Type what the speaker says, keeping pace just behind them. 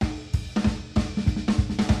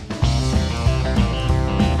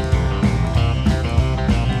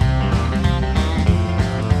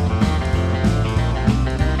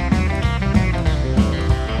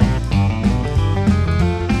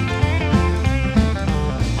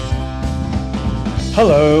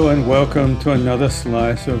Hello and welcome to another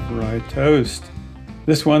slice of rye toast.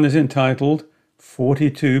 This one is entitled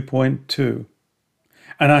 42.2,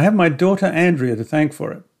 and I have my daughter Andrea to thank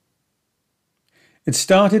for it. It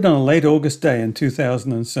started on a late August day in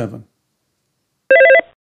 2007.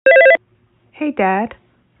 Hey Dad,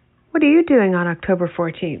 what are you doing on October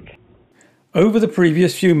 14th? Over the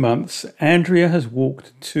previous few months, Andrea has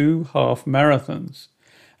walked 2 half marathons,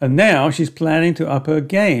 and now she's planning to up her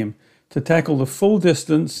game to tackle the full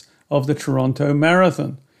distance of the Toronto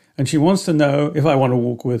Marathon, and she wants to know if I want to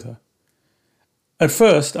walk with her. At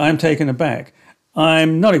first, I'm taken aback.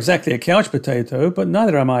 I'm not exactly a couch potato, but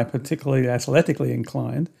neither am I particularly athletically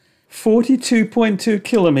inclined. 42.2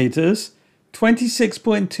 kilometers,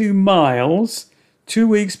 26.2 miles, 2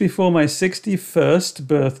 weeks before my 61st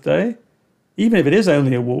birthday, even if it is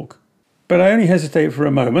only a walk. But I only hesitate for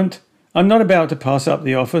a moment. I'm not about to pass up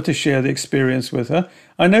the offer to share the experience with her.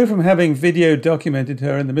 I know from having video documented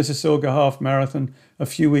her in the Mississauga Half Marathon a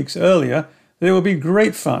few weeks earlier that it will be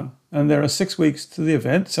great fun, and there are 6 weeks to the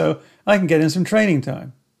event, so I can get in some training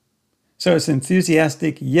time. So it's an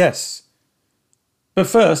enthusiastic yes. But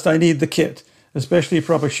first I need the kit, especially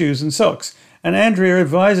proper shoes and socks, and Andrea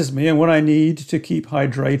advises me on what I need to keep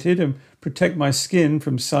hydrated and protect my skin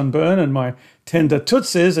from sunburn and my tender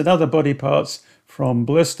tootsies and other body parts from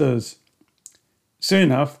blisters. Soon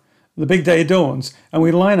enough, the big day dawns, and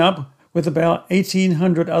we line up with about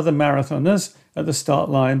 1,800 other marathoners at the start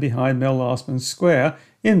line behind Mel Lastman Square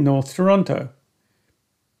in North Toronto.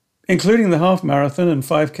 Including the half marathon and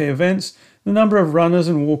 5K events, the number of runners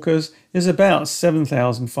and walkers is about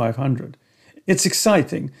 7,500. It's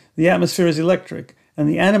exciting, the atmosphere is electric, and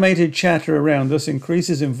the animated chatter around us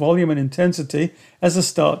increases in volume and intensity as the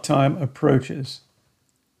start time approaches.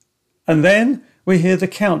 And then we hear the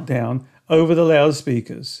countdown over the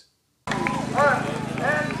loudspeakers.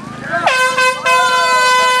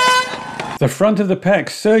 The front of the pack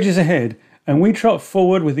surges ahead, and we trot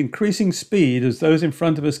forward with increasing speed as those in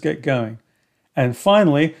front of us get going. And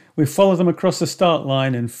finally, we follow them across the start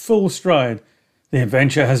line in full stride. The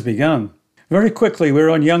adventure has begun. Very quickly, we're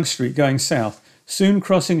on Yonge Street going south, soon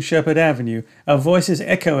crossing Sheppard Avenue, our voices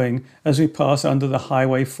echoing as we pass under the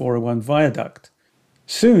Highway 401 viaduct.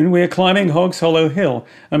 Soon we are climbing Hoggs Hollow Hill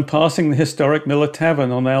and passing the historic Miller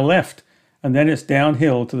Tavern on our left, and then it's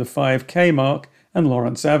downhill to the 5K mark and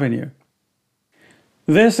Lawrence Avenue.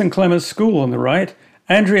 This and Clements School on the right,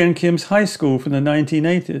 Andrea and Kim's high school from the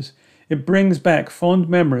 1980s. It brings back fond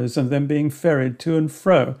memories of them being ferried to and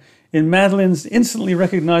fro in Madeline's instantly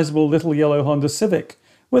recognizable little yellow Honda Civic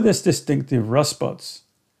with its distinctive rust spots.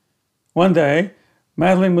 One day,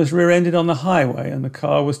 Madeline was rear-ended on the highway and the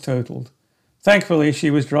car was totaled. Thankfully,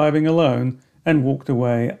 she was driving alone and walked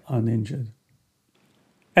away uninjured.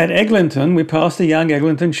 At Eglinton, we passed the Young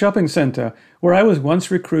Eglinton Shopping Centre, where I was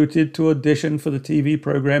once recruited to audition for the TV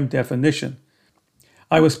program Definition.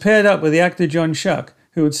 I was paired up with the actor John Shuck,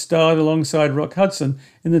 who had starred alongside Rock Hudson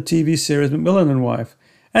in the TV series Macmillan and Wife,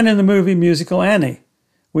 and in the movie musical Annie.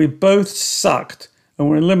 We both sucked and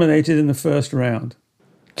were eliminated in the first round.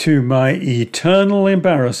 To my eternal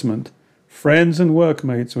embarrassment, friends and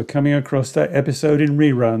workmates were coming across that episode in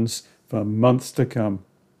reruns for months to come.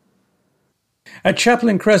 At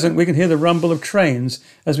Chaplin Crescent, we can hear the rumble of trains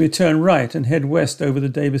as we turn right and head west over the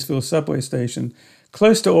Davisville subway station,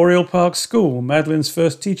 close to Oriel Park School, Madeline's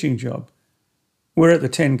first teaching job. We're at the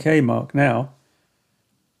 10K mark now.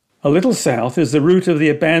 A little south is the route of the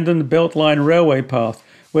abandoned Beltline railway path,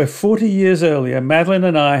 where 40 years earlier, Madeline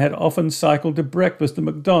and I had often cycled to breakfast at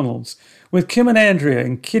McDonald's, with Kim and Andrea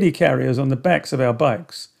in kiddie carriers on the backs of our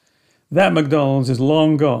bikes. That McDonald's is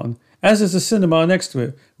long gone, as is the cinema next to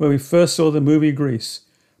it, where we first saw the movie Grease.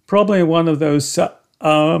 Probably one of those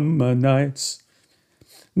summer nights.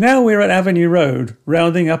 Now we're at Avenue Road,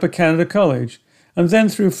 rounding Upper Canada College, and then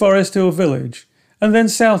through Forest Hill Village, and then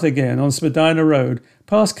south again on Spadina Road,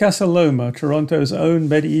 past Casa Loma, Toronto's own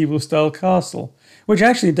medieval-style castle, which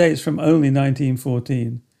actually dates from only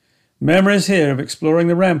 1914. Memories here of exploring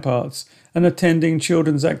the ramparts and attending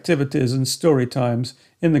children's activities and story times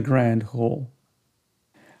in the Grand Hall.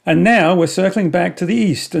 And now we're circling back to the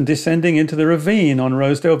east and descending into the ravine on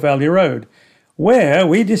Rosedale Valley Road, where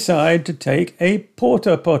we decide to take a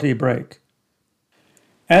porta potty break.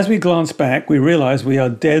 As we glance back, we realize we are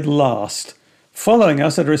dead last. Following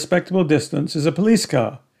us at a respectable distance is a police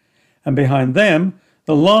car, and behind them,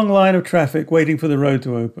 the long line of traffic waiting for the road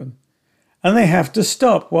to open. And they have to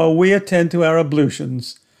stop while we attend to our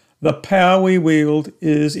ablutions. The power we wield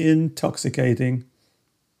is intoxicating.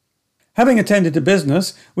 Having attended to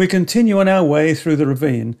business, we continue on our way through the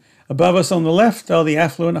ravine. Above us on the left are the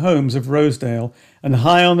affluent homes of Rosedale, and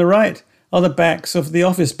high on the right are the backs of the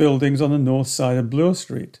office buildings on the north side of Bloor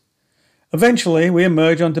Street. Eventually, we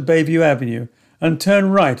emerge onto Bayview Avenue and turn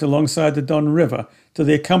right alongside the Don River to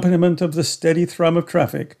the accompaniment of the steady thrum of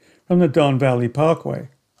traffic from the Don Valley Parkway.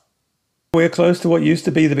 We're close to what used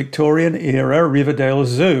to be the Victorian-era Riverdale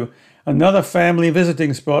Zoo, another family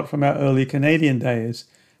visiting spot from our early Canadian days,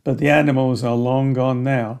 but the animals are long gone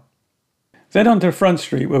now. Then onto Front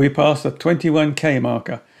Street, where we pass the 21K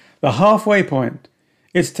marker, the halfway point.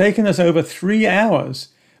 It's taken us over 3 hours,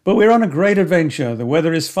 but we're on a great adventure. The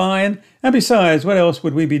weather is fine, and besides, what else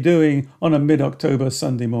would we be doing on a mid-October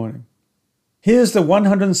Sunday morning? Here's the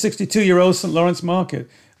 162-year-old St. Lawrence Market.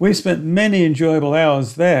 We've spent many enjoyable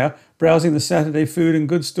hours there, browsing the Saturday food and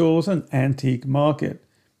goods stalls and antique market.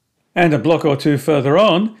 And a block or two further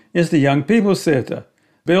on is the Young People's Theatre,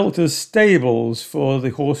 built as stables for the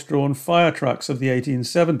horse-drawn fire trucks of the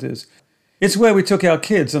 1870s. It's where we took our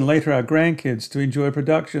kids and later our grandkids to enjoy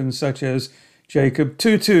productions such as Jacob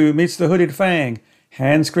Tutu Meets the Hooded Fang,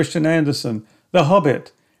 Hans Christian Andersen, The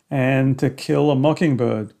Hobbit, and To Kill a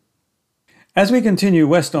Mockingbird. As we continue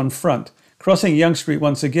west on Front, crossing Yonge Street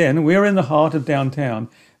once again, we're in the heart of downtown,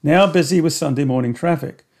 now busy with Sunday morning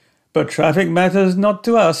traffic. But traffic matters not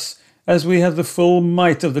to us, as we have the full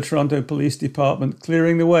might of the Toronto Police Department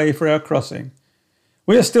clearing the way for our crossing.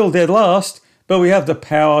 We are still dead last, but we have the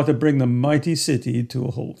power to bring the mighty city to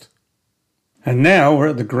a halt. And now we're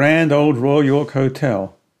at the grand old Royal York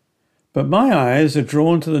Hotel. But my eyes are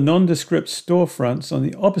drawn to the nondescript storefronts on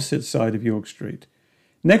the opposite side of York Street.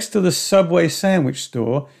 Next to the Subway sandwich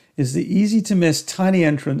store is the easy-to-miss tiny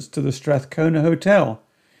entrance to the Strathcona Hotel,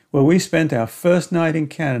 where we spent our first night in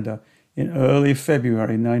Canada in early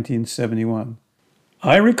February 1971.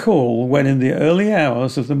 I recall when in the early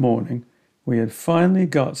hours of the morning we had finally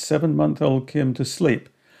got 7-month-old Kim to sleep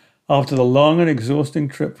after the long and exhausting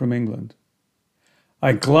trip from England.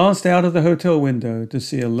 I glanced out of the hotel window to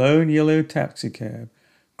see a lone yellow taxicab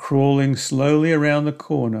crawling slowly around the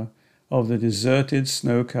corner of the deserted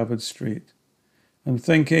snow-covered street, and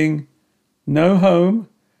thinking, no home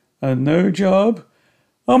and no job?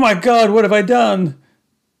 Oh my God, what have I done?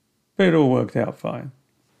 But it all worked out fine.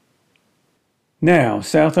 Now,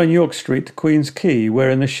 south on York Street to Queen's Quay, where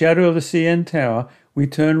in the shadow of the CN Tower we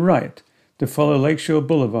turn right to follow Lakeshore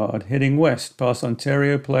Boulevard, heading west past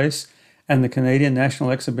Ontario Place and the Canadian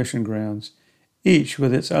National Exhibition Grounds, each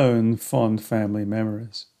with its own fond family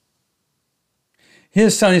memories.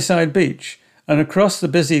 Here's Sunnyside Beach, and across the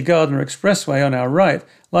busy Gardiner Expressway on our right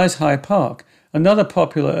lies High Park, another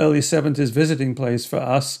popular early 70s visiting place for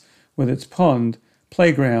us, with its pond,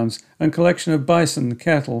 playgrounds, and collection of bison,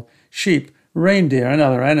 cattle, sheep, reindeer, and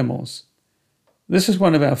other animals. This was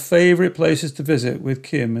one of our favourite places to visit with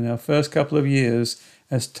Kim in our first couple of years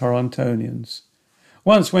as Torontonians.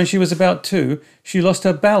 Once, when she was about 2, she lost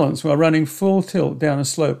her balance while running full tilt down a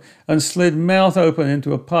slope and slid mouth open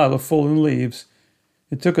into a pile of fallen leaves.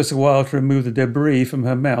 It took us a while to remove the debris from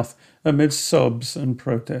her mouth amidst sobs and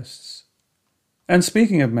protests. And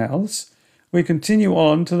speaking of mouths, we continue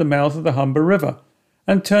on to the mouth of the Humber River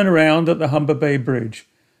and turn around at the Humber Bay Bridge.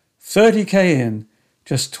 30k in,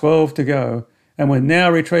 just 12 to go, and we're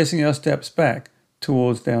now retracing our steps back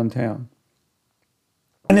towards downtown.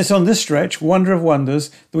 And it's on this stretch, wonder of wonders,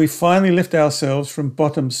 that we finally lift ourselves from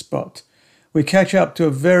bottom spot. We catch up to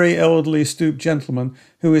a very elderly stooped gentleman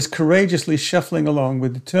who is courageously shuffling along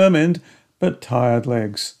with determined but tired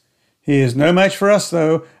legs. He is no match for us,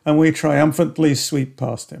 though, and we triumphantly sweep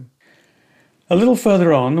past him. A little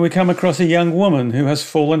further on, we come across a young woman who has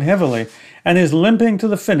fallen heavily and is limping to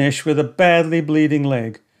the finish with a badly bleeding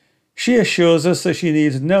leg. She assures us that she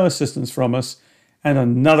needs no assistance from us, and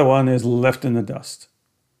another one is left in the dust.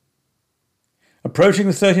 Approaching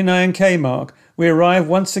the 39k mark, we arrive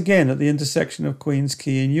once again at the intersection of Queen's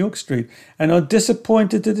Quay and York Street and are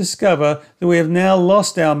disappointed to discover that we have now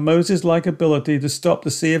lost our Moses-like ability to stop the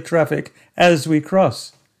sea of traffic as we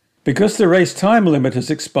cross. Because the race time limit has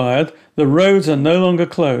expired, the roads are no longer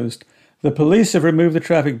closed. The police have removed the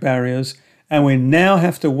traffic barriers, and we now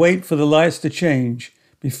have to wait for the lights to change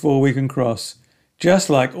before we can cross, just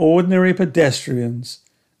like ordinary pedestrians.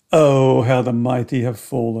 Oh, how the mighty have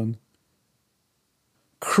fallen.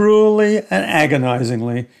 Cruelly and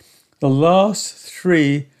agonizingly, the last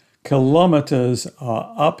 3 kilometers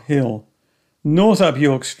are uphill. North up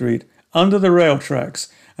York Street, under the rail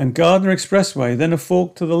tracks, and Gardiner Expressway, then a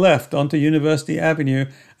fork to the left onto University Avenue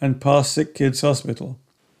and past Sick Kids Hospital.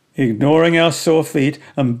 Ignoring our sore feet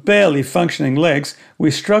and barely functioning legs,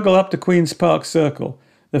 we struggle up to Queen's Park Circle.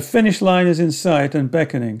 The finish line is in sight and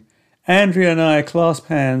beckoning. Andrea and I clasp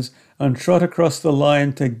hands and trot across the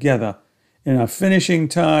line together in a finishing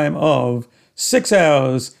time of 6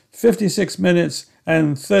 hours, 56 minutes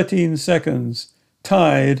and 13 seconds,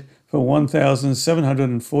 tied for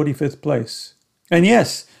 1,745th place. And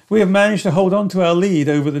yes, we have managed to hold on to our lead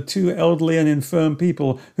over the two elderly and infirm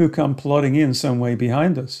people who come plodding in some way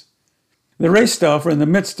behind us. The race staff are in the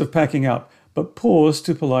midst of packing up, but pause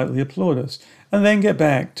to politely applaud us, and then get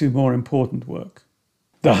back to more important work.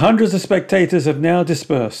 The hundreds of spectators have now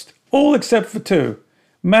dispersed, all except for two,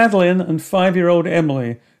 Madeline and 5-year-old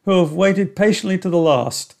Emily, who have waited patiently to the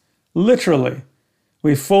last. Literally,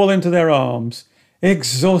 we fall into their arms,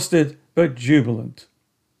 exhausted but jubilant.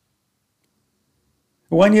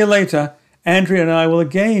 1 year later, Andrea and I will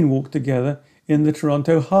again walk together in the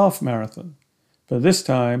Toronto Half Marathon. But this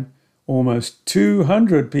time, almost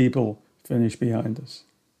 200 people finish behind us.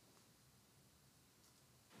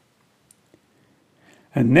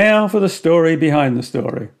 And now for the story behind the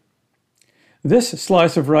story. This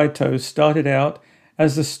slice of rye toast started out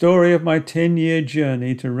as the story of my 10-year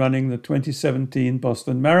journey to running the 2017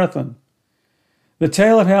 Boston Marathon. The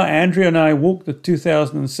tale of how Andrea and I walked the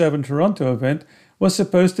 2007 Toronto event was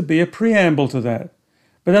supposed to be a preamble to that.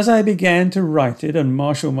 But as I began to write it and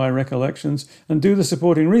marshal my recollections and do the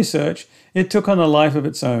supporting research, it took on a life of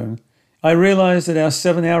its own. I realized that our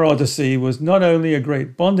 7-hour odyssey was not only a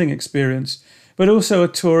great bonding experience, but also a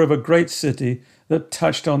tour of a great city that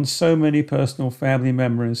touched on so many personal family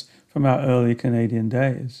memories from our early Canadian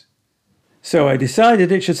days. So I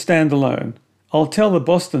decided it should stand alone. I'll tell the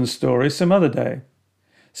Boston story some other day.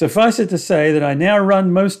 Suffice it to say that I now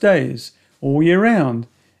run most days, all year round.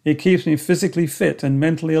 It keeps me physically fit and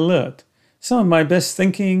mentally alert. Some of my best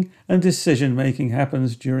thinking and decision-making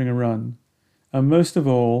happens during a run. And most of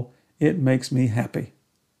all, it makes me happy.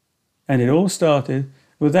 And it all started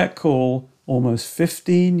with that call almost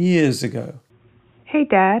 15 years ago. Hey,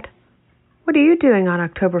 Dad. What are you doing on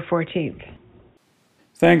October 14th?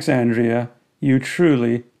 Thanks, Andrea. You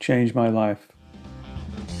truly changed my life.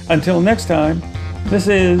 Until next time, this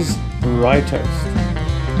is Rye Toast.